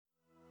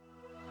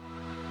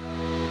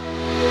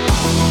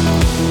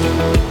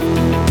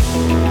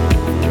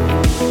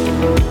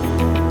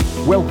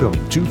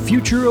Welcome to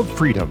Future of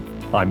Freedom.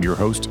 I'm your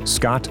host,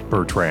 Scott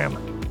Bertram.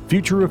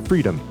 Future of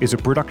Freedom is a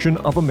production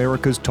of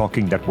America's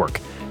Talking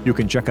Network. You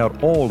can check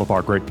out all of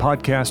our great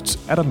podcasts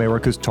at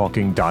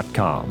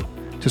americastalking.com.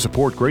 To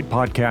support great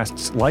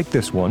podcasts like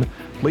this one,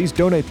 please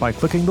donate by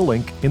clicking the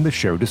link in the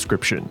show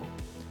description.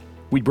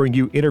 We bring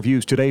you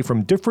interviews today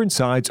from different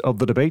sides of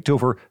the debate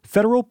over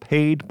federal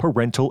paid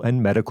parental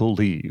and medical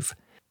leave.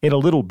 In a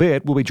little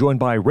bit, we'll be joined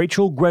by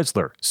Rachel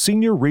Greszler,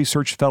 Senior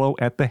Research Fellow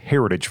at the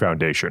Heritage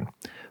Foundation.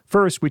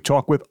 First, we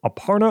talk with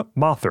Aparna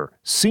Mathur,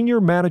 Senior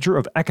Manager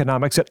of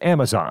Economics at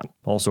Amazon,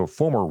 also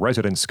former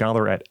resident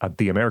scholar at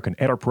the American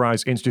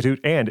Enterprise Institute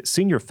and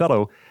Senior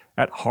Fellow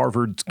at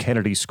Harvard's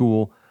Kennedy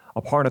School.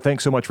 Aparna,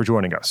 thanks so much for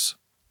joining us.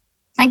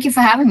 Thank you for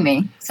having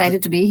me.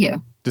 Excited to be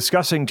here.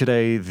 Discussing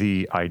today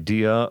the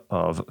idea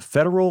of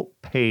federal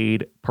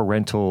paid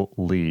parental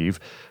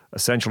leave,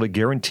 essentially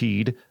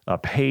guaranteed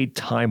paid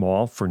time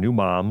off for new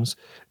moms,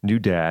 new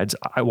dads.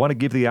 I want to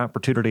give the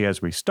opportunity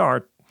as we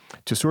start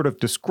to sort of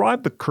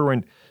describe the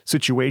current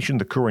situation,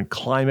 the current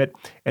climate,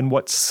 and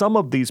what some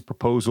of these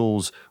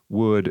proposals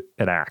would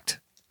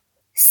enact.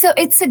 So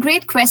it's a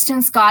great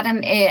question, Scott.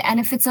 And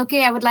if it's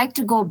okay, I would like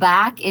to go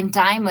back in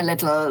time a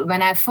little.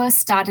 When I first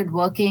started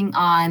working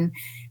on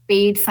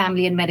paid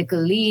family and medical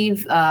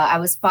leave, I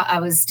was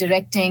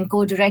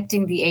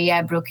co-directing the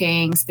AI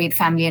Brookings Paid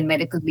Family and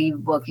Medical Leave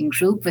Working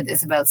Group with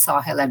Isabel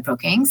Sawhill at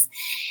Brookings.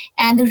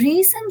 And the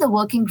reason the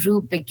working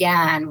group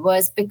began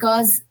was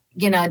because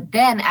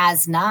then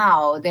as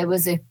now, there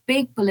was a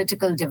big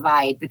political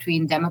divide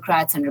between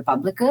Democrats and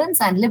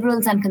Republicans and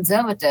liberals and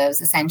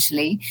conservatives,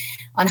 essentially,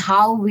 on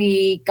how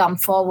we come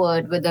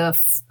forward with a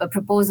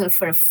proposal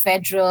for a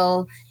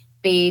federal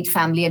paid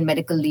family and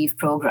medical leave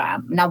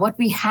program. Now, what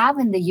we have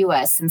in the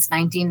U.S. since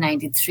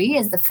 1993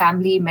 is the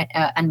Family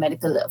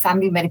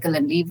Medical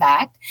and Leave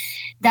Act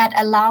that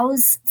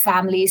allows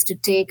families to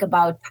take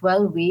about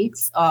 12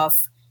 weeks of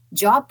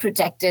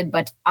job-protected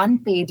but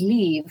unpaid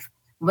leave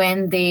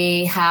when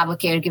they have a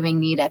caregiving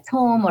need at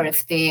home, or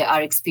if they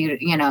are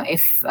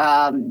if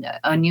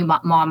a new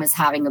mom is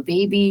having a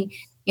baby,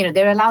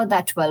 they're allowed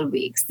that 12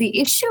 weeks. The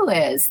issue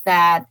is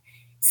that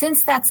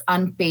since that's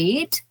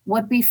unpaid,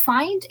 what we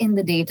find in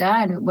the data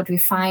and what we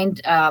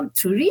find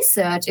through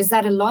research is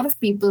that a lot of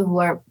people who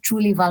are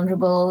truly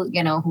vulnerable,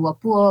 who are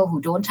poor, who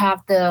don't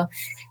have the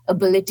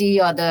ability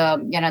or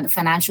the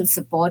financial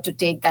support to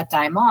take that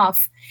time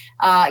off,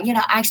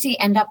 actually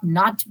end up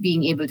not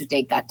being able to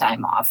take that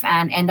time off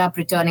and end up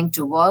returning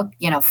to work,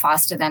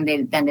 faster than they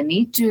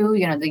need to.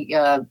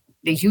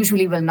 They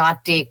usually will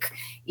not take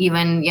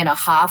even,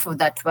 half of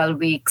that 12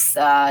 weeks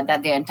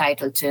that they're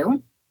entitled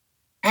to.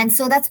 And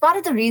so that's part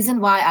of the reason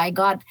why I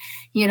got,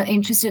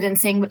 interested in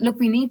saying, look,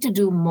 we need to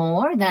do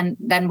more than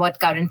what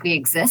currently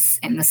exists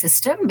in the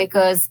system,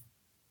 because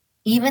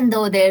even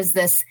though there's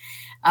this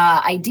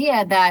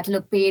idea that,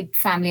 look, paid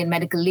family and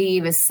medical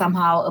leave is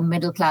somehow a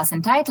middle-class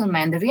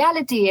entitlement, the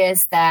reality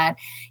is that,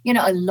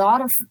 a lot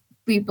of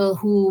people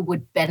who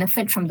would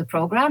benefit from the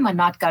program are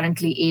not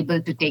currently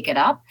able to take it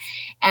up.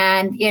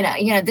 And,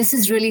 this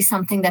is really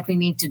something that we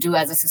need to do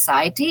as a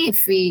society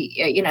if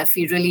we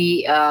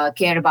really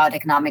care about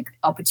economic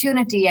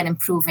opportunity and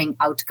improving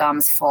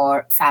outcomes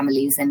for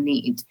families in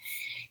need.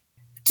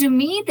 To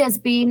me, there's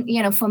been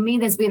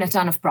a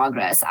ton of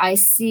progress. I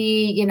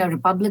see,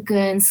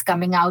 Republicans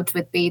coming out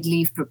with paid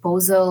leave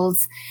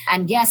proposals.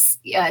 And yes,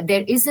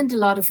 there isn't a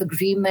lot of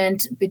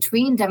agreement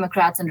between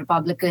Democrats and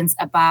Republicans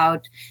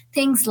about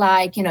things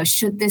like,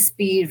 should this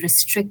be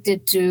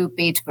restricted to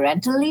paid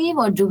parental leave,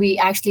 or do we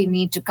actually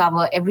need to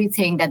cover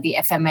everything that the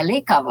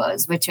FMLA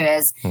covers, which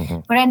is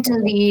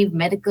parental leave,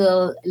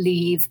 medical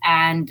leave,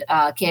 and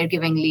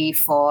caregiving leave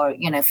for,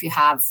 if you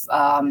have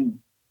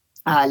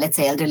let's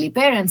say elderly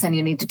parents and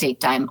you need to take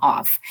time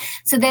off.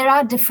 So there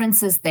are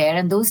differences there,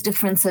 and those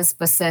differences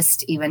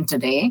persist even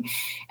today.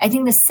 I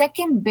think the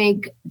second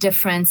big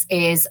difference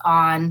is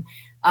on,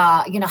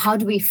 how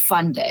do we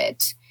fund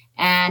it?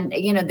 And,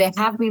 there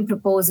have been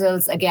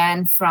proposals,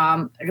 again,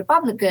 from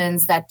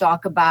Republicans that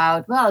talk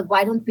about, well,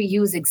 why don't we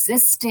use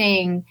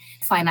existing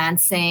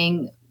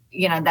financing,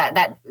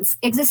 that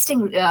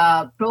existing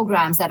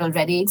programs that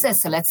already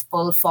exist. So let's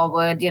pull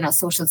forward,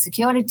 Social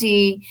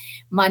Security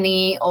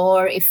money,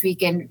 or if we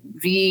can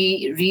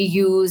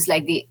reuse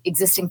like the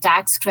existing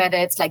tax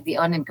credits, like the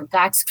earned income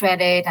tax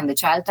credit and the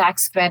child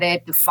tax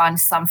credit to fund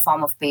some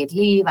form of paid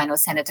leave. I know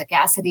Senator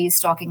Cassidy is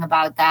talking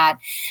about that.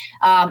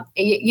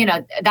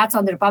 That's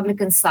on the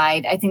Republican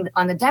side. I think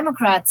on the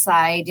Democrat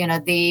side,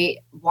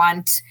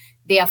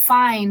 they are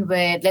fine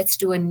with, let's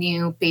do a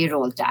new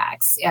payroll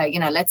tax.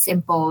 Let's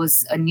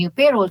impose a new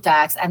payroll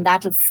tax, and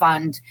that will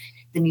fund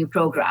the new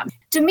program.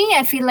 To me,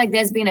 I feel like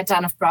there's been a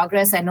ton of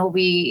progress. I know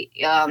we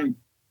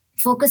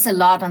focus a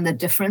lot on the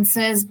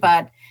differences,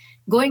 but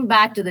going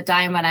back to the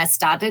time when I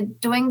started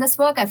doing this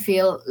work, I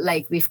feel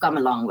like we've come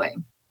a long way.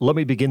 Let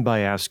me begin by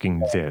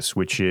asking this,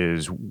 which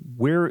is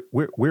where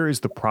is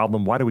the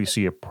problem? Why do we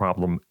see a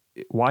problem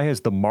Why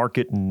has the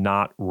market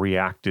not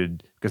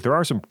reacted? Because there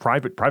are some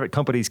private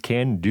companies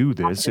can do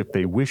this if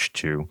they wish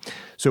to.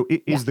 So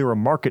is there a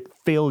market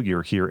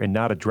failure here in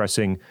not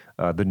addressing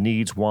the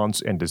needs,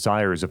 wants, and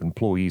desires of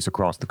employees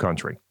across the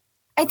country?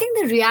 I think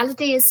the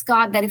reality is,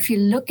 Scott, that if you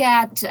look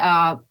at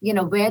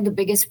where the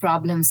biggest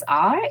problems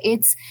are,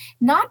 it's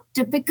not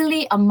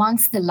typically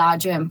amongst the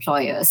larger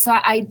employers. So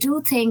I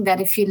do think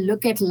that if you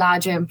look at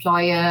larger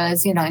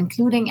employers,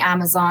 including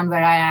Amazon,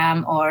 where I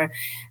am, or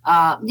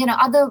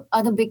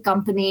other big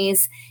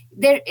companies,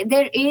 there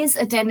is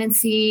a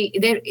tendency.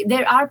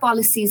 There are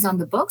policies on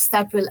the books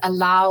that will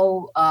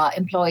allow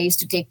employees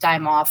to take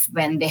time off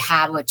when they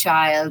have a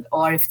child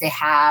or if they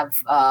have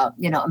a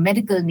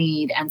medical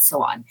need and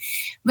so on.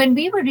 When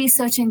we were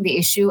researching the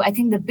issue, I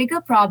think the bigger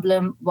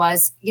problem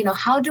was,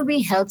 how do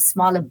we help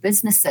smaller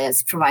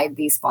businesses provide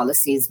these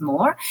policies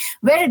more,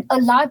 where a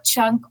large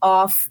chunk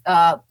of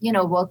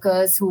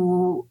workers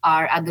who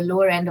are at the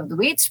lower end of the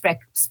wage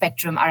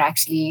spectrum are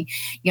actually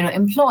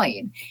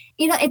employed.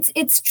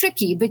 It's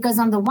tricky because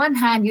on the one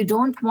hand, you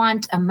don't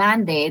want a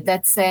mandate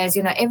that says,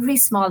 every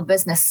small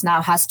business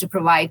now has to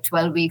provide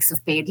 12 weeks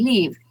of paid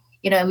leave.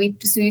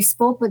 We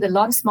spoke with a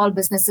lot of small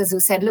businesses who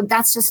said, look,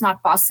 that's just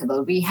not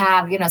possible. We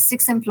have,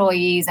 6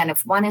 employees, and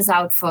if one is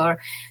out for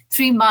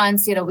 3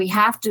 months, we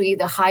have to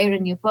either hire a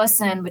new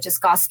person, which is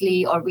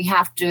costly, or we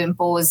have to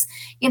impose,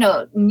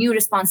 new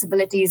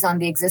responsibilities on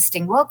the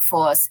existing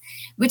workforce,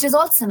 which is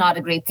also not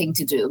a great thing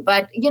to do.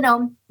 But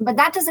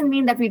that doesn't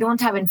mean that we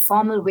don't have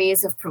informal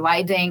ways of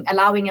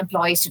allowing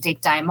employees to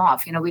take time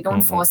off. We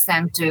don't force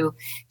them to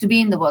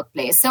be in the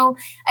workplace. So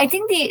I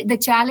think the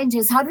challenge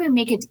is, how do we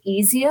make it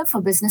easier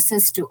for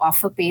businesses to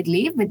offer paid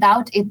leave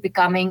without it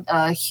becoming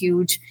a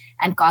huge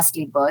and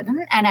costly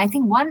burden? And I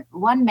think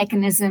one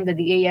mechanism that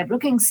the AEI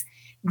Brookings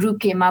group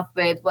came up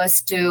with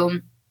was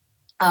to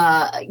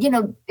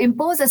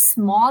impose a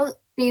small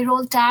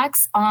payroll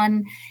tax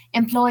on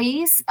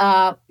employees,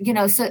 so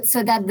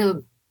that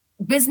the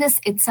business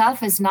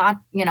itself is not,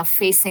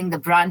 facing the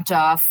brunt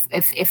of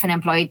if an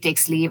employee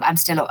takes leave, I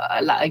still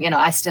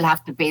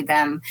have to pay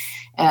them,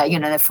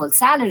 their full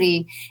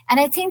salary. And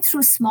I think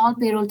through small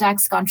payroll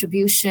tax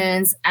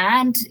contributions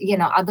and,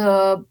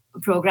 other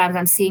programs,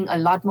 I'm seeing a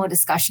lot more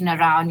discussion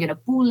around,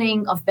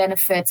 pooling of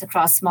benefits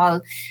across small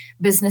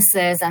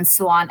businesses and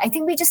so on. I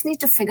think we just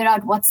need to figure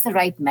out what's the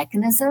right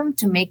mechanism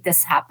to make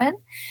this happen.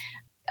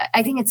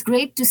 I think it's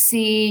great to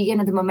see,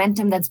 the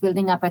momentum that's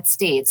building up at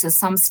states. So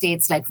some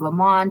states like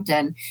Vermont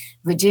and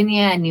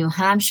Virginia and New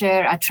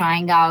Hampshire are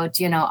trying out,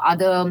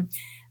 other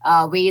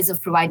ways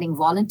of providing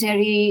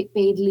voluntary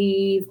paid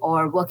leave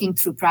or working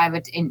through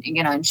private,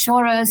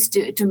 insurers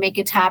to make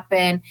it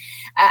happen.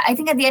 I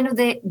think at the end of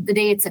the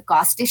day, it's a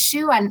cost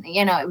issue. And,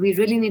 we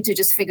really need to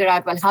just figure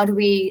out, well, how do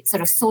we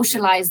sort of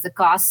socialize the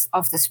costs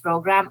of this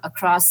program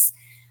across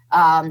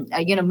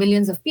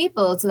millions of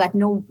people, so that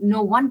no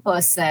one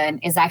person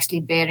is actually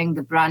bearing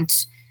the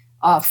brunt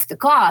of the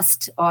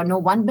cost, or no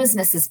one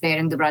business is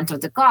bearing the brunt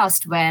of the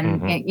cost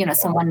when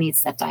someone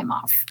needs that time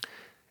off.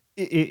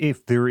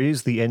 If there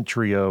is the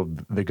entry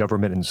of the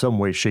government in some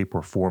way, shape,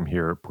 or form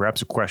here,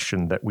 perhaps a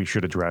question that we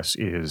should address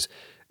is,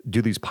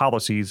 do these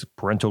policies,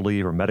 parental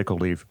leave or medical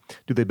leave,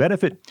 do they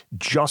benefit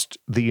just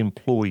the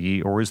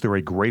employee, or is there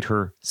a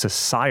greater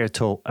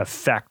societal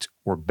effect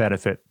or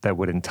benefit that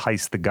would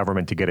entice the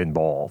government to get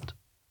involved?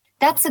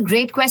 That's a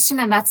great question,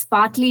 and that's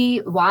partly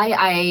why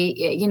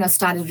I,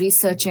 started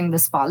researching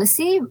this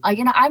policy.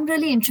 I'm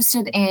really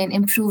interested in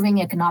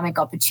improving economic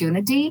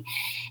opportunity,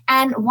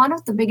 and one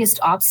of the biggest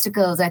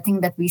obstacles I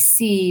think that we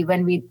see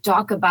when we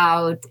talk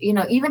about,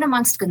 even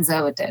amongst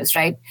conservatives,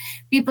 right?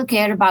 People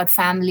care about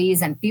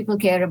families and people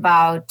care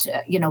about,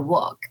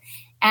 work.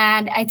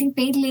 And I think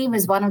paid leave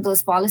is one of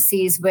those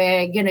policies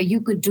where, you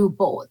could do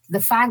both.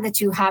 The fact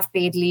that you have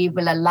paid leave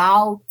will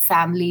allow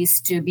families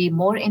to be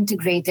more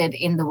integrated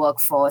in the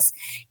workforce.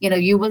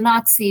 You will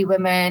not see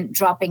women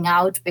dropping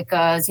out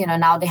because,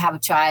 now they have a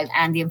child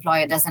and the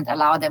employer doesn't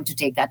allow them to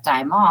take that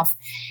time off.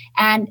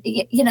 And,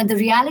 the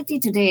reality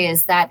today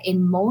is that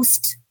in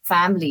most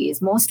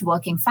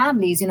working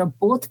families,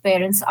 both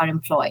parents are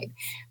employed.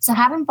 So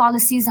having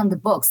policies on the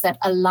books that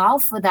allow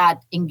for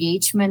that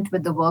engagement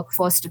with the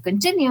workforce to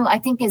continue, I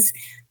think is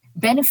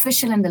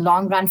beneficial in the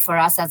long run for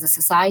us as a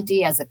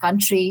society, as a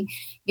country.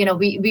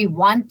 We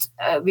want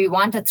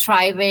a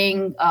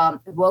thriving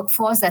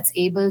workforce that's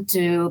able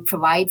to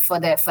provide for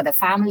the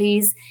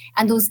families,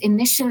 and those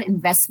initial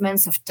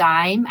investments of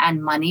time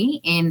and money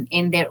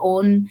in their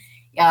own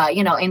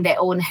in their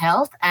own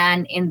health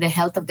and in the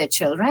health of their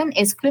children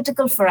is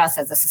critical for us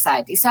as a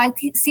society. So I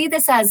see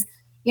this as,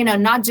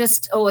 not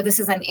just, this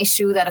is an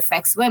issue that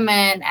affects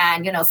women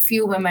and,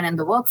 few women in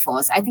the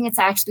workforce. I think it's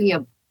actually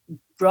a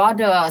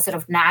broader sort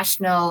of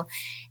national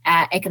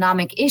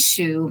economic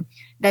issue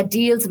that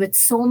deals with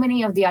so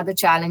many of the other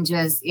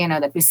challenges,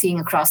 that we're seeing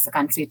across the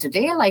country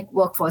today, like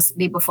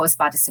labor force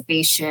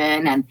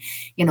participation and,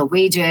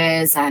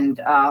 wages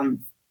and,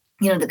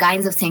 the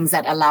kinds of things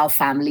that allow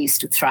families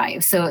to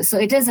thrive. So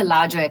it is a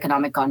larger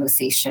economic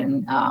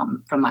conversation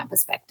from my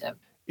perspective.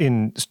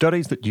 In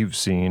studies that you've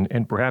seen,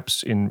 and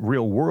perhaps in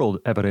real-world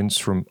evidence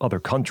from other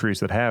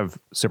countries that have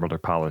similar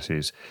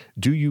policies,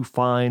 do you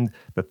find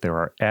that there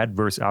are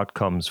adverse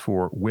outcomes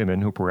for women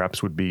who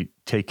perhaps would be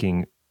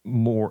taking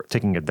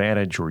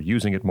advantage or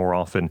using it more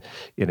often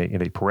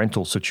in a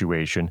parental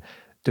situation?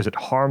 Does it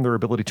harm their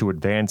ability to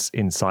advance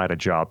inside a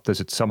job? Does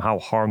it somehow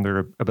harm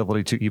their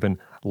ability to even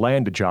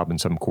land a job in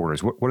some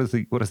quarters? What does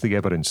the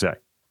evidence say?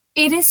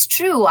 It is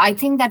true. I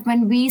think that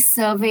when we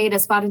surveyed,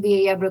 as part of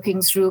the AI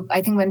Brookings group,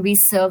 I think when we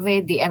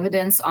surveyed the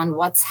evidence on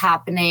what's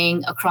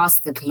happening across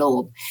the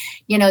globe,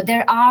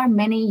 there are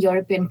many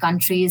European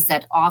countries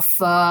that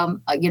offer,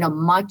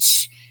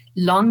 much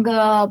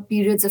longer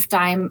periods of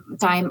time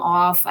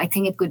off. I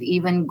think it could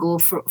even go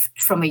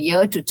from a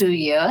year to 2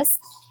 years.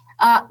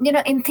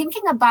 In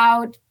thinking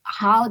about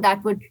how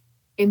that would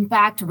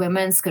impact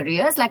women's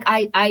careers, like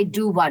I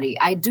do worry.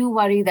 I do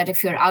worry that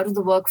if you're out of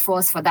the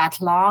workforce for that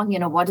long,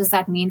 what does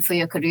that mean for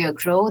your career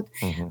growth?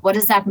 Mm-hmm. What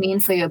does that mean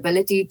for your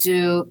ability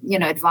to,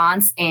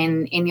 advance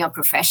in your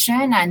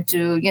profession and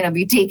to,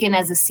 be taken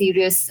as a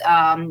serious,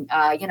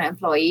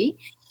 employee?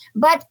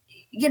 But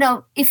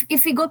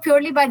if we go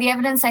purely by the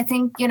evidence, I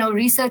think,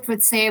 research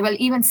would say, well,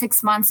 even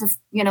 6 months of,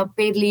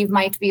 paid leave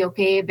might be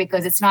okay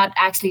because it's not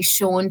actually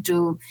shown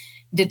to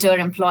deter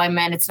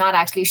employment. It's not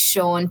actually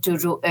shown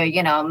to,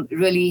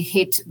 really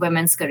hit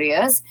women's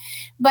careers.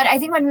 But I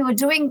think when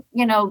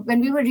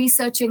we were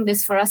researching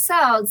this for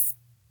ourselves,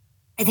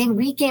 I think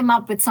we came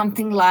up with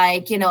something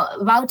like,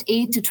 about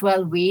 8 to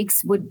 12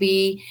 weeks would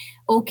be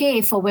okay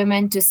for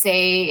women to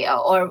say,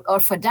 or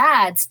for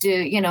dads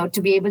to,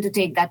 to be able to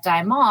take that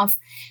time off,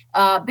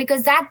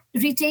 because that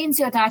retains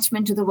your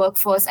attachment to the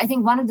workforce. I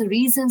think one of the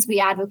reasons we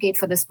advocate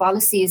for this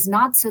policy is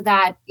not so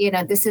that,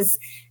 this is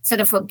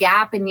sort of a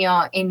gap in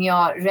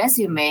your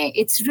resume.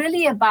 It's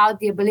really about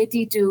the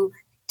ability to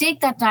take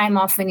that time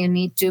off when you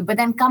need to, but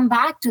then come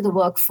back to the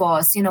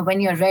workforce, when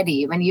you're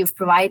ready, when you've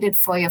provided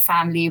for your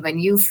family, when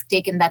you've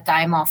taken that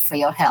time off for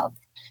your health.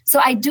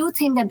 So I do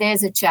think that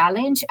there's a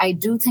challenge. I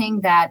do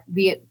think that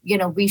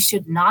we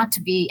should not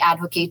be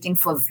advocating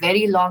for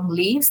very long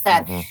leaves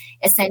that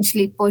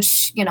essentially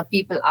push,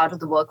 people out of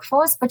the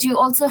workforce. But you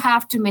also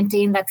have to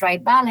maintain that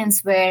right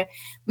balance where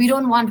we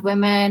don't want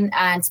women,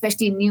 and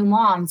especially new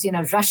moms,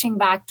 rushing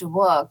back to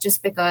work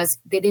just because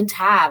they didn't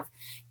have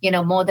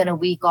more than a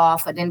week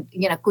off, or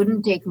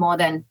couldn't take more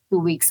than 2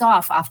 weeks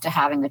off after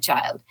having a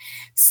child.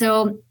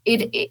 So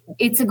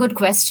it's a good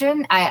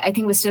question. I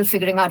think we're still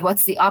figuring out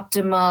what's the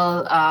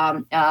optimal,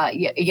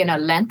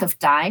 length of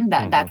time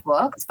that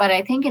works. But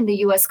I think in the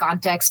U.S.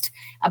 context,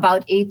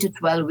 about 8 to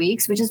 12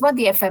 weeks, which is what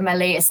the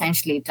FMLA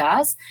essentially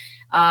does.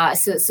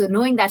 So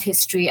knowing that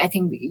history, I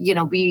think,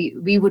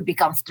 we would be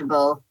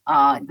comfortable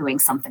doing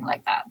something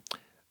like that.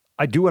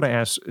 I do want to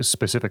ask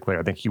specifically,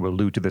 I think you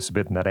allude to this a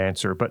bit in that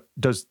answer, but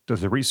does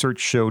the research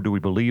show, do we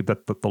believe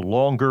that the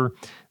longer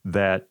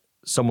that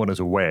someone is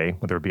away,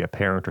 whether it be a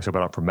parent or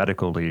someone out for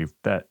medical leave,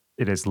 that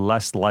it is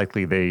less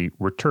likely they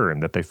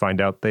return, that they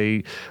find out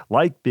they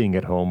like being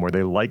at home or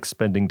they like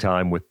spending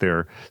time with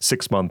their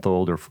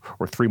 6-month-old or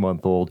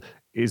 3-month-old?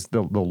 Is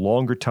the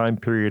longer time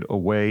period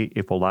away,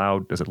 if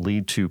allowed, does it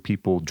lead to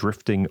people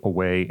drifting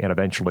away and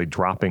eventually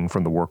dropping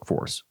from the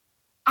workforce?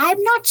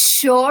 I'm not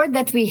sure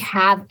that we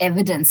have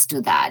evidence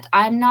to that.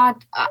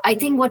 I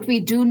think what we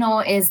do know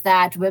is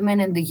that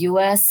women in the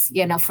US,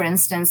 for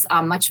instance,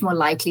 are much more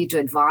likely to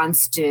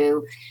advance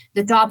to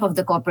the top of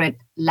the corporate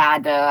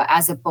ladder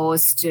as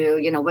opposed to,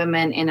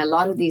 women in a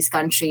lot of these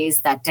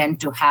countries that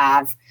tend to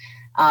have,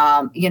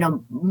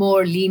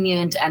 more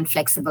lenient and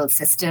flexible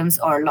systems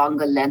or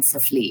longer lengths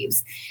of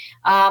leaves.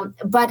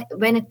 But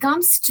when it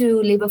comes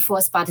to labor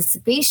force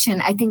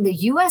participation, I think the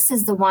U.S.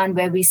 is the one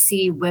where we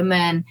see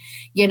women,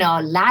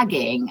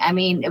 lagging. I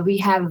mean, we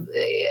have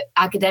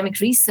academic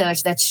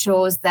research that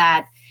shows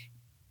that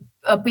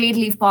paid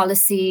leave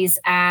policies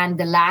and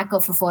the lack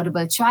of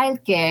affordable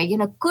childcare,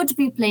 could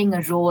be playing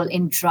a role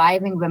in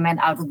driving women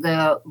out of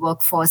the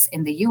workforce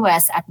in the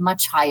U.S. at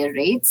much higher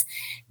rates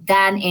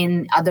than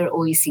in other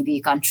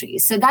OECD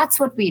countries. So that's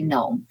what we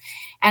know.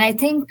 And I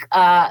think,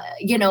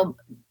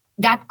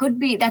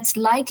 that's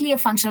likely a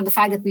function of the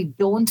fact that we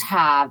don't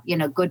have,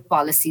 good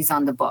policies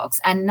on the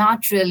books, and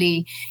not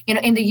really,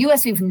 in the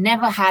US, we've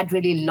never had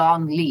really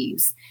long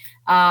leaves.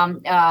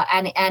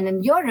 And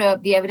in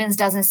Europe, the evidence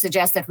doesn't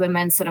suggest that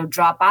women sort of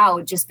drop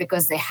out just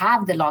because they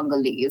have the longer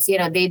leaves.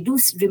 They do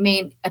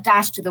remain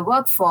attached to the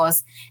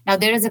workforce. Now,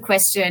 there is a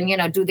question,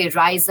 do they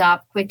rise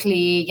up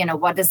quickly?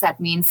 What does that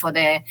mean for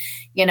their,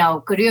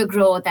 career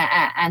growth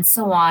and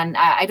so on?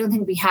 I don't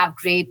think we have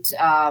great,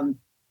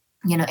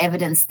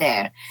 evidence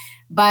there.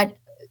 But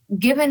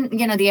given,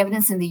 the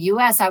evidence in the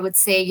US, I would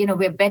say,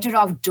 we're better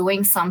off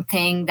doing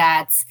something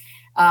that's,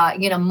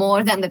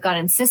 more than the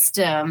current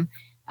system,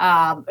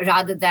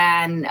 rather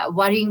than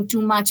worrying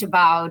too much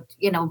about,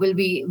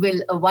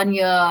 will a 1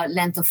 year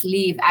length of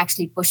leave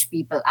actually push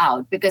people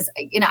out? Because,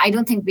 I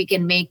don't think we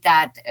can make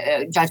that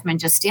judgment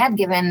just yet,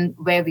 given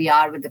where we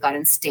are with the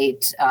current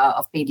state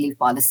of paid leave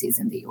policies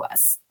in the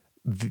US.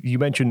 You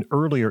mentioned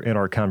earlier in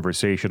our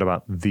conversation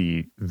about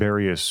the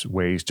various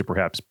ways to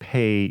perhaps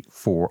pay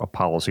for a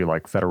policy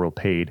like federal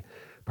paid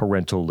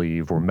parental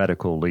leave or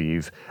medical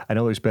leave. I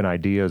know there's been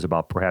ideas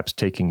about perhaps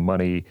taking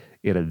money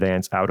in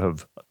advance out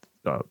of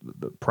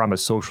the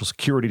promised Social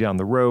Security down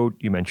the road.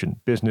 You mentioned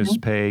business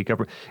pay,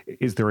 government.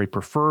 Is there a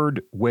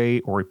preferred way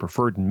or a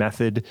preferred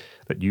method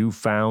that you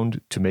found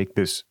to make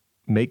this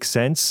make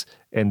sense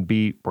and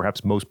be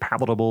perhaps most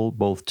palatable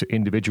both to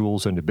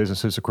individuals and to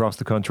businesses across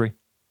the country?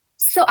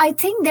 So I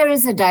think there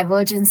is a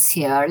divergence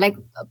here. Like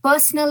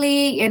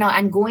personally,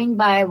 and going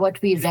by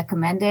what we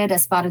recommended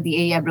as part of the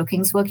AEI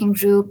Brookings Working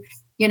Group,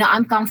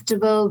 I'm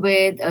comfortable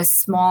with a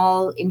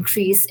small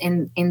increase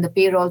in the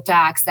payroll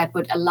tax that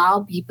would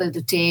allow people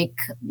to take,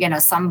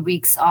 some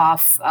weeks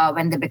off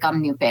when they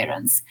become new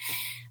parents.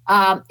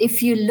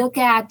 If you look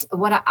at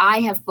what I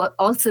have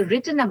also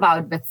written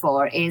about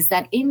before, is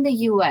that in the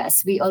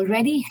US, we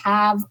already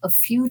have a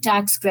few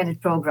tax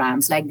credit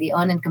programs like the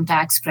Earned Income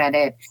Tax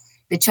Credit,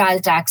 the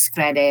Child Tax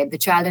Credit, the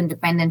Child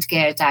Independent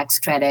Care Tax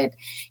Credit.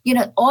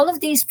 All of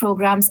these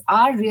programs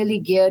are really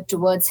geared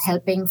towards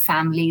helping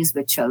families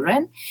with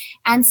children.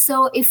 And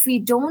so if we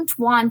don't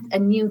want a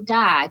new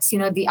tax,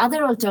 the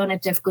other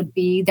alternative could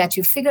be that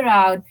you figure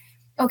out,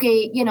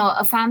 okay,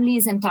 a family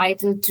is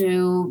entitled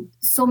to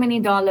so many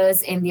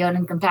dollars in the Earned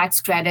Income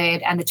Tax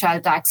Credit and the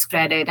Child Tax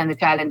Credit and the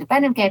Child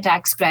Independent Care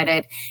Tax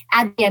Credit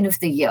at the end of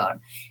the year.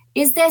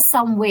 Is there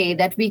some way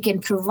that we can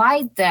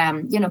provide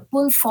them,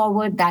 pull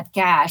forward that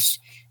cash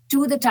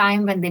to the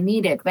time when they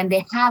need it, when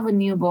they have a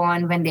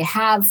newborn, when they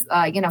have,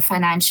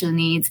 financial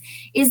needs?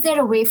 Is there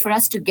a way for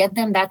us to get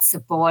them that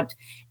support,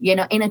 in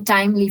a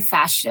timely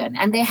fashion?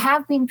 And there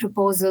have been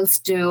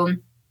proposals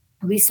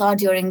we saw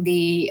during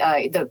the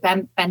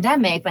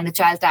pandemic when the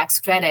child tax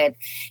credit,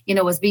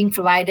 was being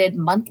provided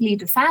monthly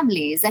to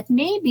families, that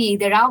maybe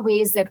there are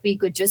ways that we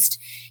could just,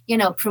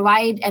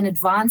 provide an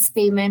advance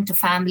payment to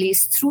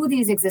families through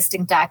these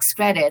existing tax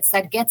credits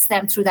that gets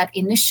them through that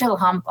initial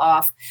hump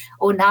of,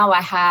 now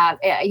I have,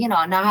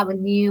 now I have a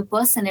new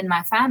person in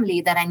my family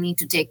that I need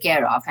to take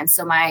care of. And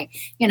so my,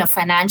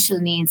 financial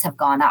needs have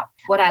gone up.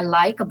 What I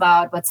like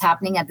about what's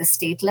happening at the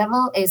state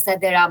level is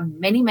that there are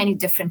many, many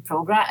different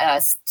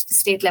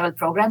state level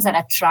programs that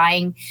are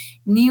trying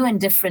new and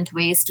different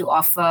ways to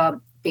offer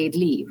paid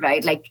leave,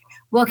 right? Like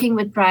working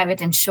with private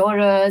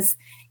insurers,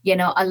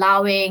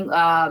 allowing,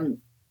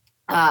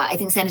 I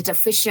think Senator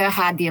Fisher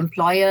had the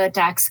employer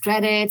tax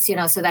credits,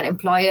 so that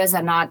employers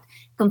are not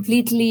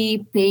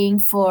completely paying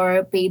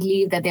for paid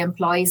leave that their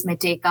employees may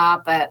take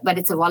up, but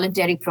it's a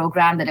voluntary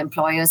program that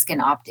employers can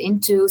opt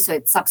into. So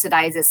it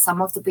subsidizes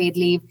some of the paid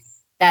leave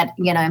that,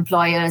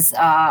 employers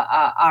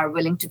are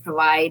willing to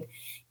provide.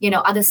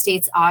 Other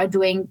states are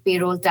doing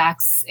payroll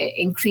tax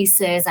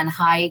increases and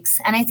hikes.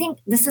 And I think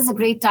this is a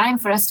great time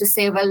for us to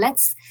say, well,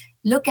 let's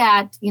look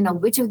at,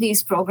 which of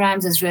these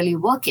programs is really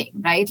working,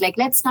 right? Like,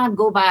 let's not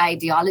go by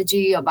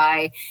ideology or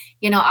by,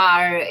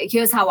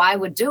 here's how I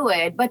would do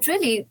it. But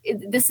really,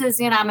 this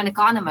is, I'm an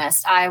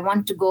economist. I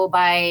want to go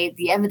by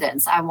the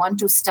evidence. I want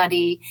to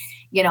study,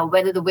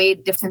 whether the way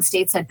different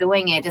states are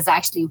doing it is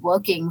actually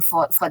working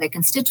for their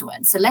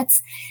constituents. So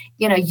let's,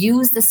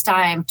 use this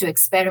time to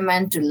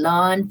experiment, to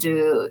learn,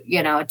 to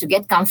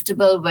get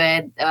comfortable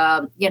with,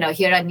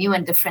 here are new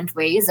and different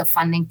ways of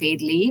funding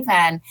paid leave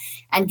and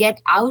get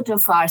out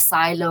of our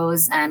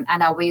silos and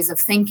our ways of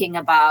thinking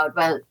about,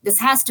 well, this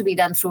has to be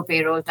done through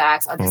payroll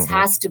tax or this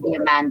has to be a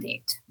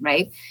mandate,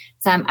 right?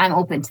 So I'm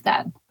open to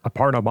that.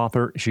 Aparna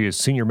Mathur, she is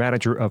Senior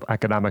Manager of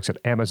Economics at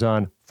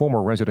Amazon,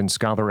 former resident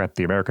scholar at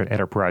the American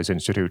Enterprise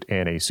Institute,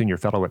 and a Senior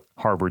Fellow at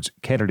Harvard's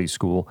Kennedy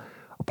School.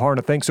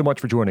 Aparna, thanks so much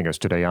for joining us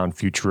today on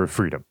Future of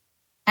Freedom.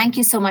 Thank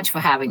you so much for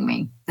having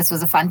me. This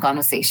was a fun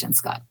conversation,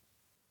 Scott.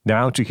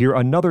 Now, to hear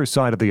another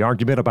side of the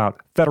argument about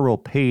federal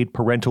paid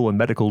parental and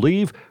medical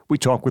leave, we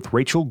talk with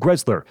Rachel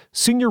Greszler,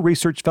 Senior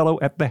Research Fellow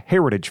at the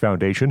Heritage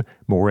Foundation,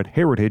 more at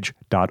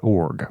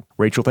heritage.org.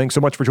 Rachel, thanks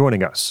so much for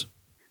joining us.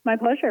 My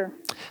pleasure.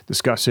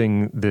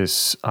 Discussing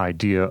this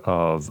idea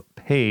of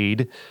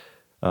paid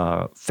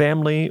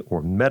family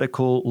or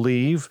medical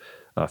leave,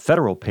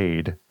 federal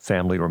paid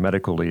family or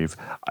medical leave.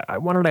 I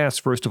wanted to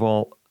ask, first of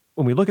all,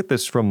 when we look at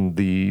this from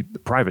the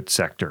private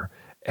sector,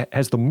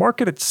 has the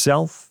market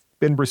itself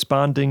been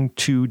responding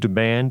to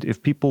demand?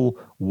 If people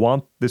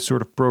want this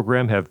sort of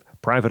program, have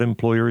private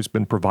employers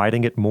been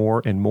providing it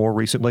more and more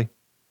recently?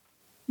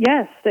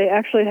 Yes, they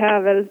actually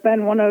have. It has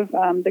been one of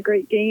the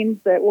great gains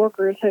that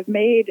workers have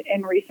made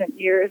in recent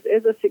years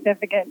is a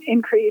significant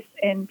increase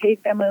in paid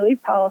family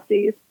leave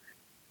policies.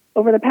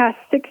 Over the past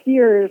 6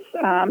 years,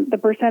 the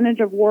percentage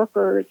of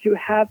workers who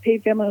have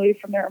paid family leave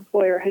from their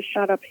employer has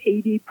shot up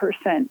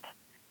 80%.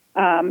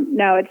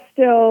 Now, it's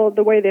still,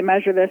 the way they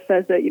measure this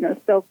says that,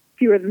 still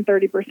fewer than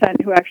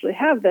 30% who actually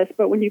have this.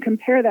 But when you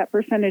compare that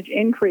percentage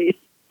increase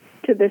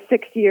to the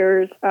 6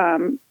 years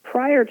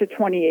prior to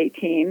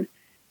 2018,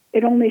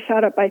 it only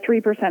shot up by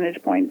 3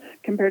 percentage points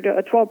compared to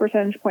a 12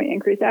 percentage point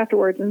increase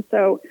afterwards. And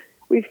so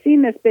we've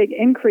seen this big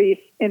increase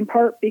in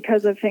part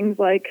because of things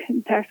like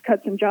Tax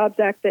Cuts and Jobs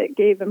Act that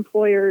gave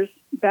employers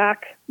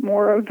back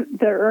more of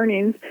their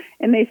earnings.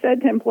 And they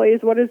said to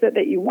employees, what is it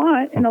that you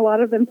want? And a lot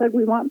of them said,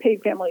 we want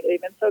paid family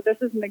leave. And so this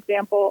is an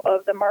example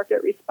of the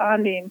market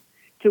responding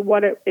to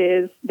what it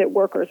is that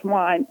workers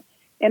want.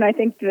 And I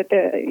think that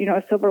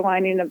a silver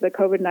lining of the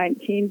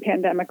COVID-19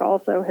 pandemic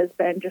also has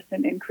been just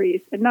an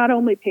increase in not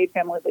only paid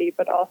family leave,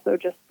 but also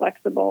just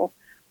flexible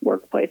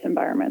workplace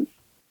environments.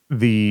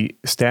 The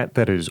stat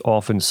that is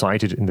often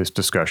cited in this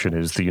discussion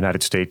is the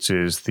United States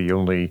is the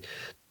only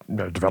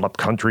developed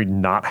country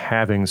not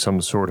having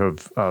some sort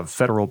of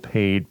federal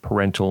paid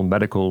parental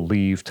medical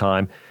leave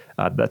time.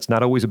 That's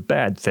not always a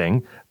bad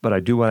thing, but I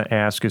do want to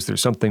ask, is there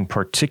something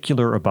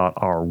particular about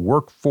our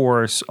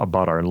workforce,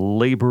 about our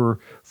labor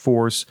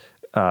force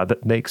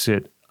that makes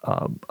it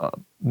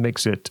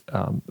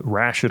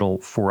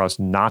rational for us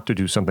not to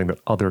do something that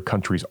other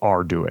countries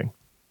are doing?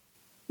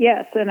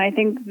 Yes, and I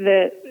think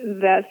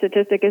that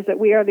statistic is that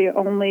we are the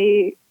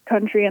only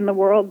country in the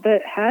world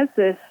that has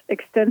this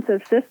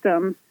extensive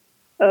system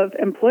of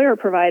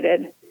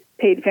employer-provided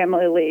paid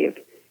family leave.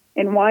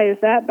 And why is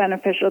that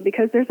beneficial?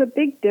 Because there's a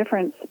big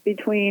difference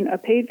between a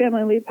paid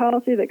family leave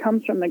policy that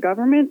comes from the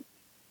government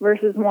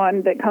versus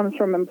one that comes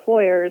from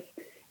employers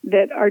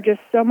that are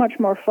just so much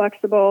more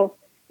flexible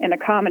and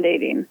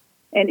accommodating.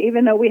 And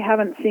even though we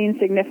haven't seen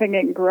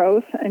significant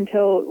growth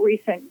until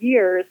recent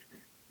years,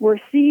 we're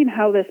seeing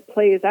how this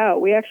plays out.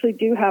 We actually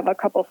do have a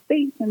couple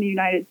states in the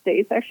United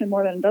States, actually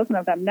more than a dozen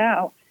of them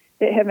now,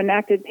 that have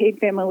enacted paid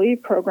family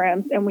leave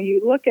programs. And when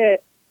you look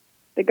at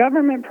the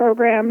government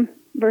program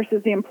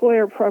versus the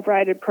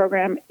employer-provided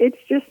program, it's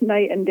just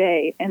night and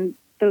day. And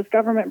those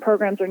government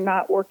programs are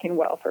not working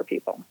well for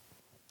people.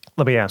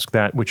 Let me ask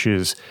that, which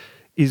is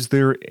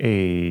there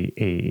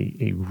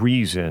a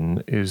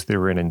reason, is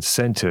there an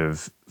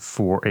incentive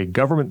for a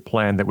government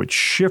plan that would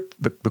shift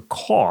the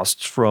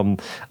costs from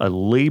a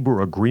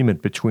labor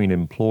agreement between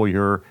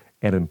employer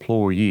and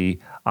employee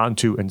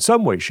onto, in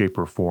some way, shape,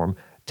 or form,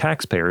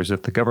 taxpayers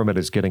if the government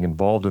is getting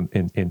involved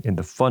in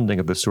the funding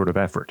of this sort of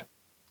effort?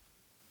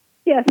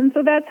 Yes, and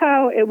so that's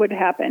how it would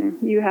happen.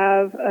 You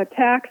have a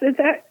tax.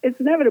 It's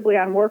inevitably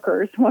on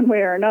workers one way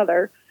or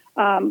another.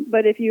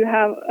 But if you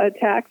have a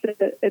tax at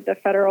the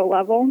federal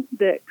level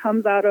that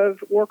comes out of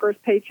workers'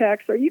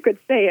 paychecks, or you could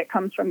say it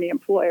comes from the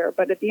employer,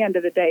 but at the end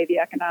of the day, the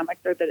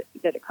economics are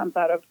that it comes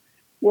out of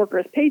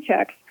workers'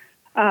 paychecks.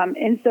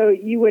 And so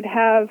you would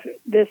have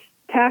this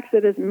tax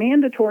that is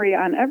mandatory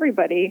on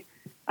everybody,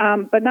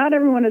 but not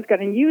everyone is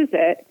going to use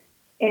it.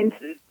 And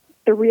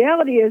the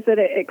reality is that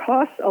it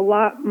costs a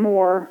lot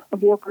more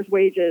of workers'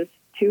 wages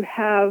to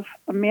have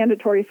a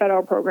mandatory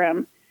federal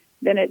program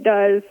than it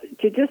does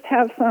to just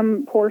have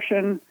some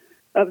portion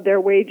of their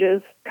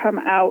wages come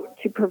out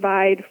to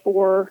provide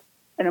for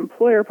an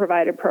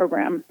employer-provided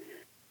program.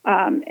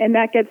 And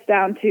that gets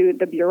down to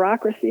the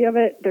bureaucracy of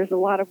it. There's a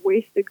lot of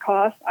wasted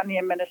costs on the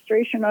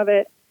administration of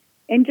it.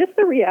 And just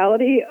the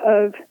reality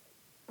of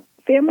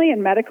family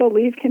and medical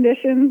leave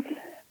conditions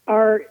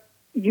are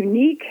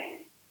unique.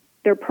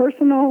 They're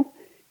personal.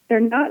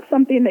 They're not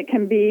something that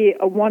can be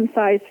a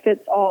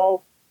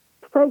one-size-fits-all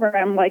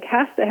program like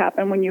has to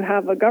happen when you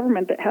have a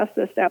government that has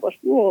to establish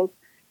rules.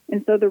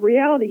 And so the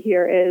reality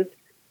here is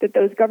that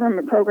those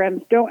government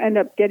programs don't end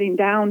up getting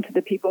down to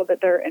the people that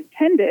they're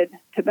intended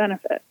to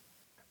benefit.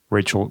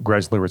 Rachel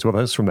Greszler is with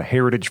us from the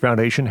Heritage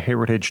Foundation,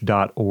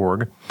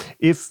 heritage.org.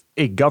 If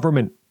a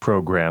government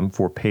program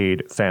for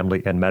paid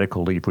family and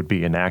medical leave would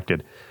be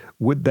enacted,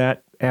 would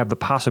that have the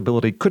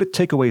possibility, could it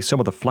take away some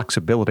of the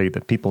flexibility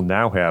that people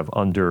now have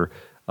under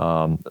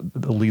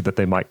the leave that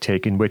they might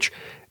take, in which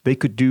they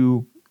could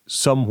do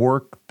some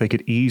work, they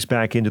could ease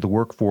back into the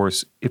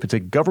workforce? If it's a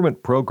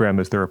government program,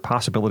 is there a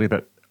possibility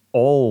that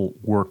all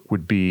work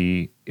would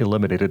be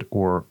eliminated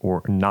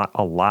or not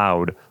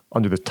allowed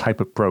under this type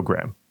of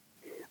program?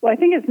 Well, I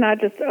think it's not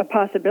just a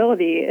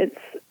possibility, it's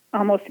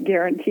almost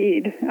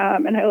guaranteed.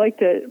 And I like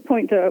to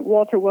point to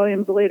Walter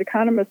Williams, the late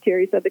economist here.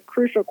 He said the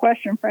crucial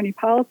question for any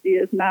policy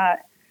is not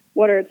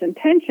what are its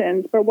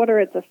intentions, but what are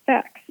its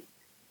effects.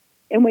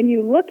 And when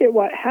you look at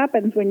what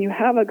happens when you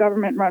have a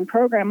government-run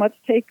program, let's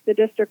take the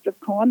District of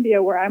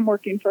Columbia where I'm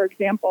working, for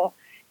example.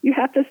 You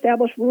have to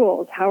establish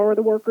rules. How are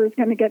the workers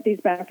going to get these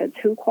benefits?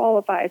 Who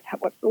qualifies?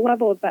 What's the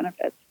level of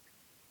benefits?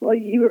 Well,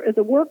 you, as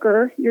a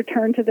worker, you're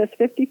turned to this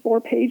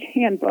 54-page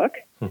handbook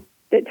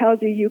that tells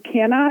you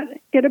cannot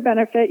get a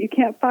benefit, you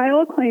can't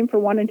file a claim for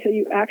one until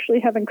you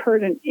actually have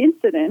incurred an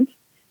incident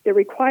that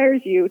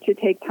requires you to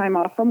take time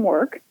off from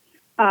work.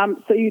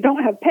 So you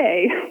don't have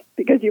pay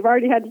because you've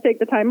already had to take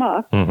the time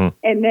off. Mm-hmm.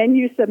 And then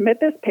you submit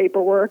this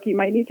paperwork. You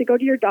might need to go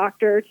to your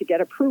doctor to get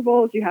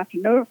approvals. You have to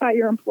notify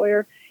your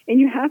employer. And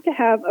you have to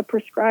have a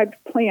prescribed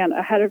plan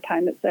ahead of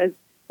time that says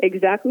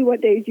exactly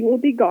what days you will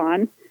be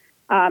gone.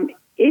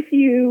 If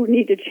you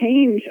need to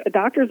change a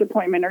doctor's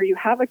appointment or you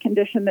have a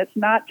condition that's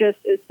not just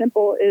as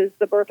simple as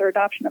the birth or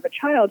adoption of a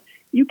child,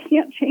 you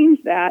can't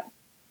change that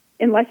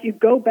unless you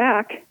go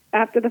back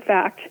after the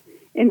fact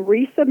and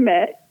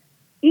resubmit.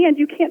 And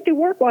you can't do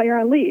work while you're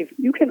on leave.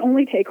 You can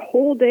only take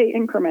whole day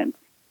increments.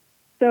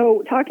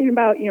 So talking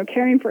about,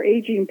 caring for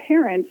aging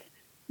parents,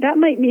 that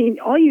might mean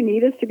all you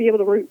need is to be able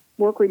to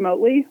work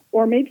remotely,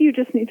 or maybe you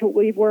just need to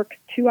leave work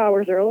 2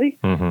 hours early.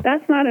 Mm-hmm.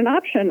 That's not an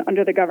option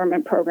under the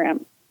government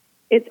program.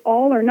 It's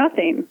all or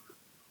nothing.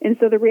 And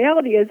so the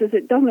reality is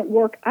it doesn't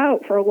work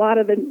out for a lot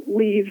of the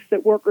leaves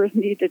that workers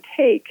need to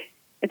take.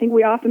 I think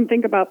we often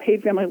think about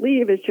paid family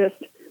leave as just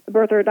the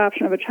birth or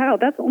adoption of a child.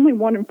 That's only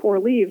 1 in 4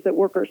 leaves that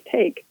workers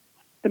take.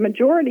 The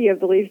majority of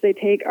the leaves they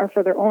take are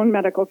for their own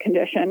medical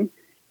condition,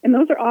 and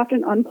those are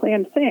often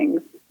unplanned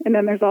things. And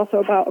then there's also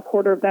about a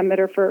quarter of them that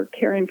are for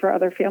caring for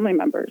other family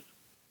members.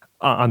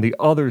 On the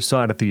other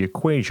side of the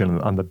equation,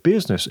 on the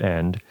business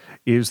end,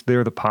 is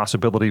there the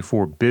possibility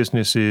for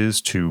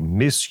businesses to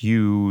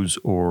misuse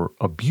or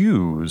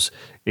abuse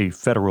a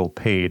federal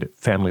paid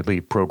family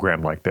leave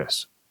program like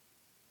this?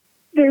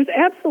 There's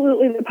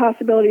absolutely the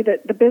possibility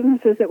that the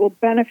businesses that will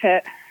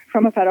benefit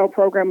from a federal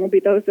program will be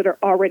those that are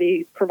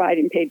already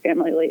providing paid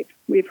family leave.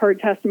 We've heard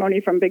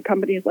testimony from big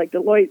companies like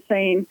Deloitte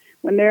saying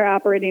when they're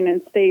operating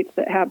in states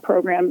that have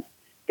programs,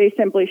 they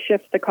simply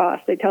shift the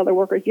cost. They tell their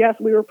workers, yes,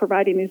 we were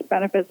providing these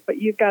benefits, but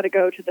you've got to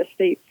go to the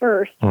state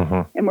first,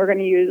 and we're going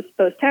to use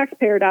those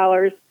taxpayer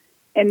dollars,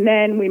 and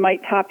then we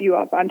might top you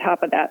up on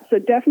top of that. So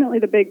definitely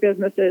the big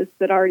businesses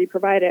that already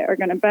provide it are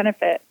going to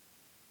benefit.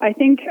 I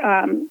think,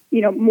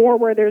 more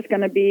where there's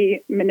going to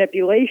be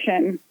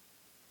manipulation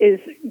is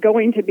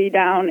going to be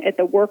down at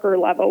the worker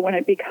level. When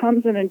it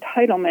becomes an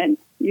entitlement,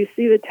 you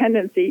see the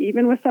tendency,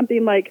 even with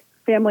something like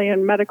Family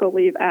and Medical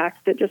Leave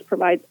Act that just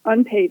provides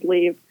unpaid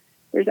leave,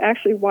 there's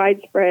actually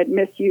widespread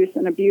misuse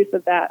and abuse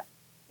of that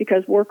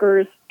because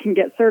workers can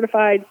get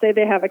certified, say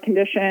they have a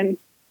condition,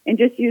 and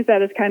just use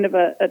that as kind of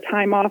a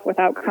time off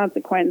without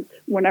consequence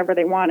whenever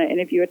they want it. And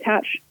if you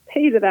attach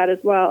pay to that as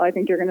well, I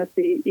think you're going to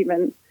see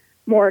even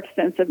more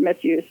extensive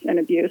misuse and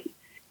abuse.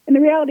 And the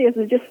reality is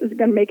it just is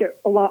going to make it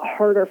a lot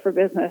harder for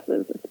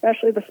businesses,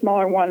 especially the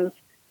smaller ones,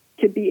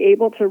 to be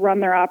able to run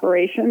their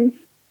operations.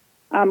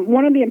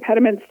 One of the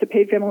impediments to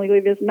paid family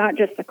leave is not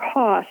just the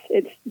cost,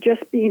 it's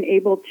just being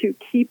able to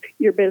keep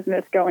your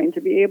business going,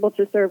 to be able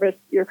to service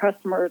your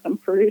customers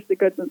and produce the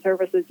goods and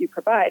services you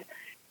provide.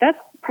 That's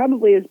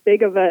probably as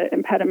big of an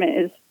impediment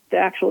as the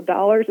actual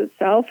dollars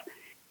itself.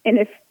 And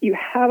if you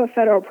have a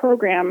federal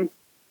program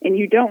and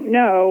you don't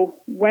know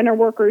when a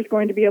worker is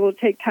going to be able to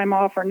take time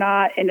off or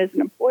not, and as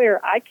an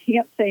employer, I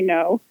can't say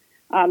no.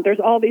 There's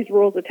all these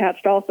rules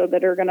attached also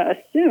that are going to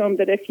assume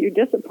that if you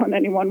discipline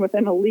anyone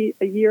within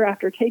a year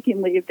after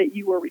taking leave, that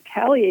you were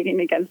retaliating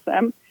against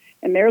them,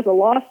 and there's a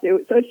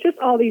lawsuit. So it's just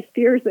all these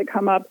fears that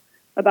come up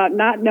about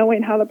not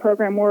knowing how the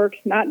program works,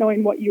 not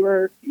knowing what you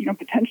are,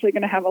 potentially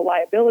going to have a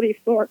liability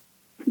for.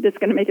 That's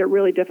going to make it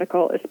really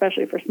difficult,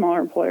 especially for smaller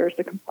employers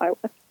to comply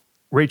with.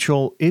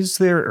 Rachel, is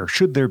there or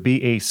should there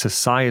be a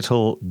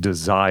societal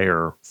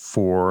desire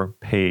for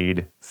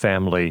paid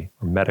family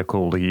or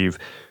medical leave?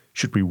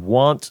 Should we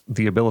want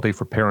the ability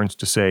for parents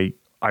to say,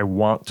 I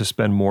want to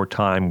spend more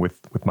time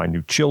with my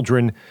new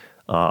children.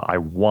 I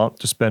want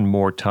to spend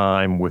more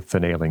time with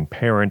an ailing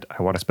parent.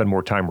 I want to spend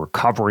more time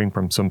recovering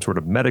from some sort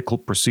of medical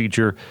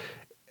procedure.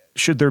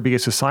 Should there be a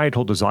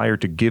societal desire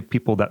to give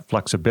people that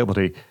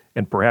flexibility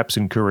and perhaps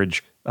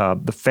encourage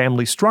the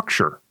family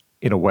structure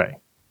in a way?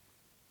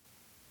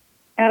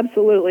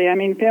 Absolutely. I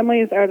mean,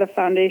 families are the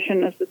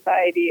foundation of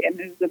society, and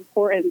it's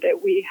important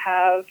that we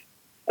have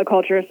a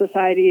culture of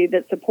society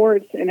that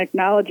supports and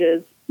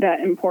acknowledges that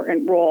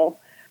important role.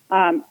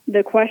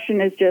 The question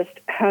is just,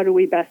 how do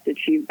we best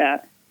achieve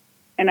that?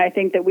 And I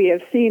think that we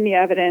have seen the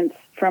evidence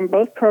from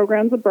both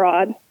programs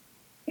abroad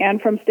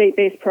and from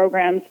state-based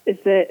programs is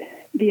that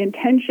the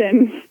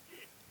intentions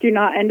do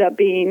not end up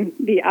being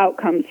the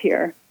outcomes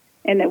here,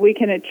 and that we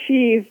can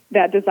achieve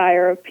that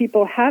desire of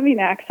people having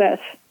access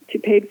to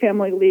paid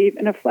family leave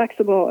in a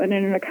flexible and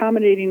in an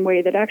accommodating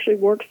way that actually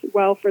works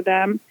well for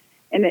them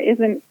and that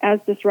isn't as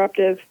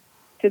disruptive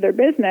to their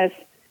business.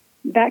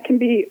 That can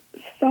be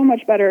so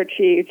much better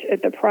achieved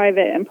at the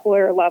private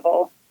employer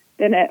level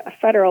than at a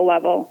federal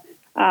level.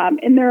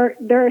 And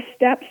there are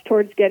steps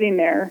towards getting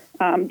there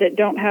that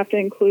don't have to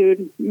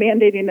include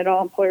mandating that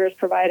all employers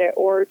provide it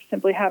or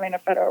simply having a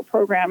federal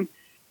program.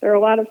 There are a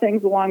lot of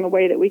things along the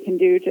way that we can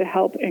do to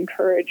help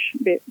encourage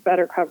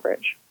better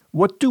coverage.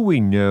 What do we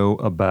know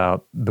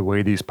about the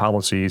way these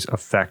policies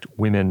affect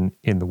women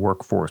in the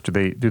workforce? Do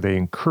they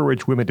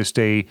encourage women to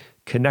stay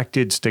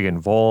connected, stay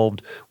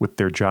involved with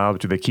their jobs?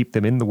 Do they keep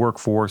them in the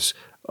workforce?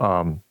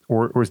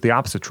 Or is the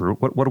opposite true?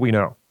 What do we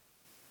know?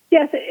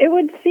 Yes, it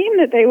would seem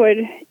that they would,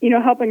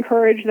 help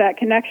encourage that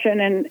connection.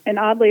 And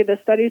oddly, the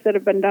studies that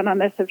have been done on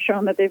this have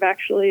shown that they've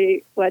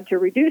actually led to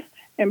reduced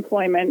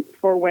employment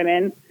for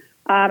women.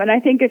 And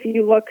I think if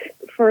you look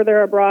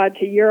further abroad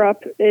to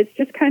Europe, it's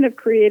just kind of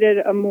created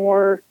a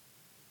more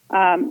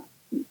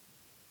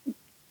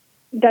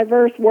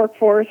diverse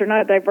workforce, or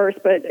not diverse,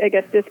 but I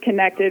guess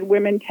disconnected.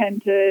 Women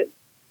tend to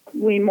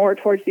lean more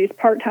towards these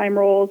part-time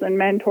roles and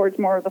men towards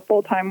more of the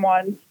full-time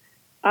ones.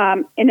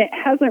 And it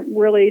hasn't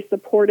really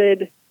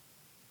supported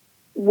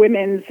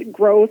women's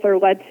growth or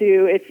led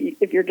to,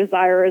 if your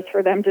desire is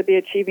for them to be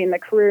achieving the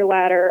career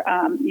ladder.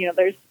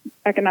 There's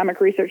economic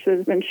research that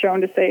has been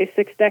shown to say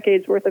 6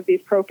 decades worth of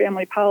these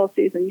pro-family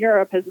policies in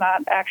Europe has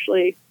not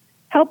actually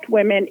helped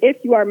women if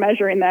you are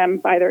measuring them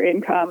by their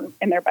income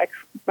and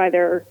by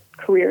their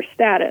career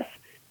status.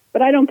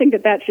 But I don't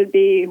think that should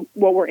be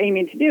what we're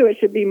aiming to do. It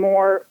should be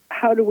more,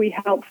 how do we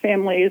help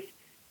families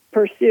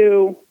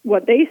pursue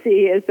what they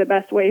see as the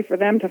best way for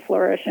them to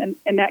flourish?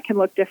 And that can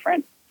look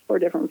different for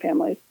different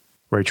families.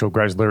 Rachel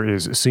Greszler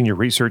is Senior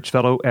Research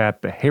Fellow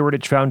at the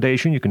Heritage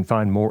Foundation. You can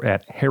find more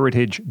at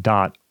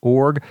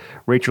heritage.org.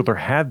 Rachel, there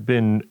have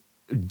been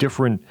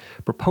different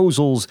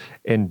proposals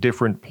and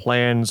different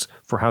plans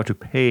for how to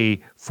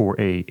pay for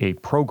a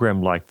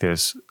program like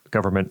this,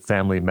 government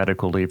family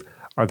medical leave.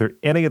 Are there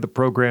any of the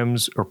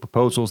programs or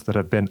proposals that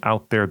have been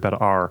out there that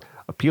are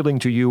appealing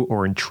to you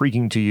or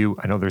intriguing to you?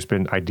 I know there's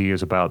been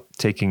ideas about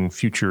taking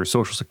future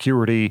Social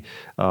Security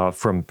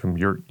from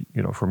your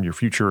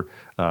future,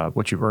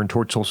 what you've earned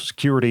towards Social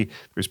Security.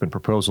 There's been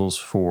proposals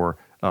for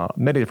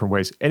many different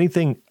ways.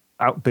 Anything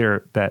out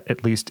there that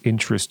at least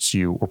interests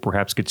you or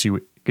perhaps gets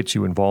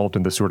you involved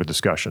in this sort of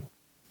discussion?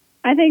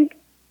 I think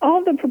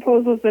all the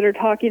proposals that are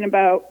talking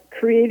about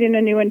creating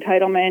a new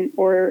entitlement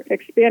or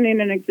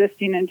expanding an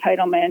existing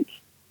entitlement,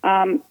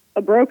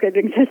 a broken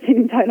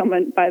existing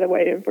entitlement, by the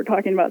way, if we're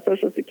talking about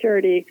Social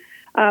Security,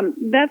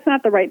 that's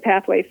not the right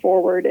pathway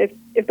forward.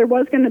 If there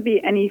was going to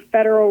be any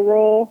federal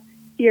role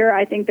here,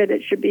 I think that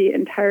it should be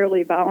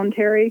entirely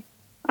voluntary.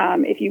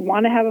 If you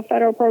want to have a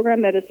federal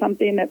program, that is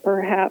something that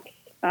perhaps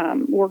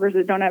workers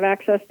that don't have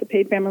access to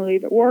paid family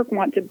leave at work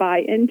want to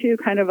buy into,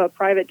 kind of a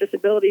private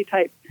disability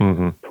type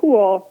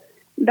pool.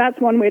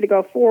 That's one way to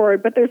go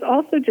forward. But there's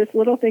also just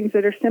little things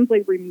that are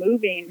simply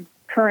removing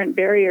current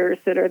barriers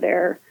that are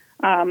there.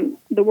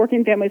 The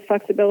Working Families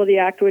Flexibility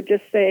Act would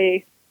just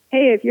say,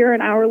 hey, if you're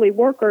an hourly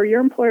worker, your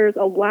employer is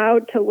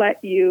allowed to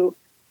let you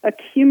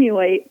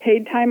accumulate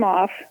paid time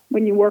off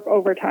when you work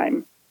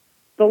overtime.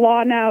 The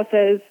law now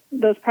says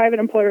those private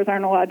employers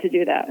aren't allowed to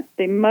do that.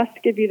 They must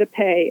give you the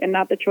pay and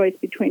not the choice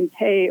between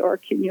pay or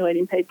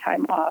accumulating paid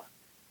time off.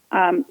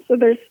 So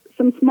there's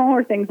some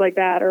smaller things like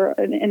that, or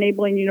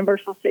enabling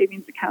universal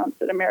savings accounts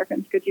that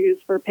Americans could use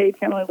for paid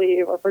family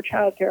leave or for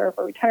childcare or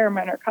for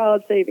retirement or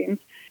college savings.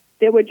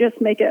 That would just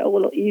make it a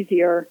little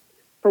easier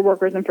for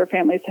workers and for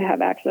families to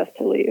have access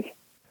to leave.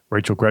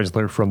 Rachel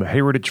Greszler from the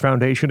Heritage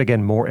Foundation.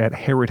 Again, more at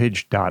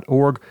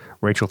heritage.org.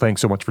 Rachel,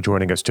 thanks so much for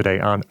joining us today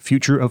on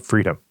Future of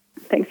Freedom.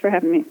 Thanks for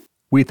having me.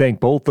 We thank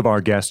both of our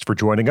guests for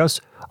joining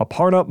us.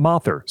 Aparna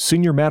Mathur,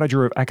 Senior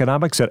Manager of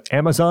Economics at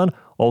Amazon,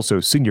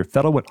 also Senior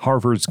Fellow at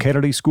Harvard's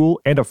Kennedy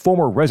School, and a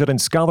former resident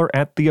scholar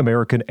at the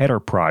American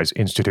Enterprise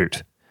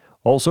Institute.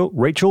 Also,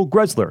 Rachel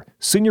Greszler,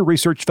 Senior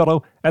Research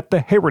Fellow at the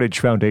Heritage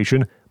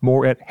Foundation,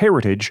 more at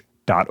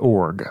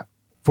heritage.org.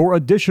 For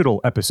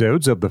additional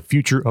episodes of the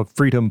Future of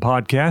Freedom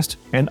podcast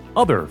and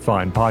other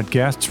fine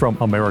podcasts from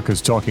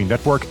America's Talking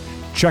Network,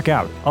 check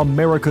out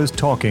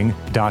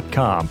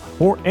americastalking.com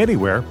or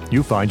anywhere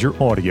you find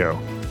your audio.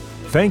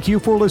 Thank you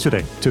for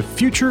listening to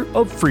Future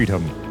of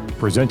Freedom,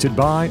 presented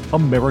by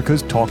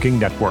America's Talking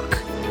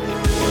Network.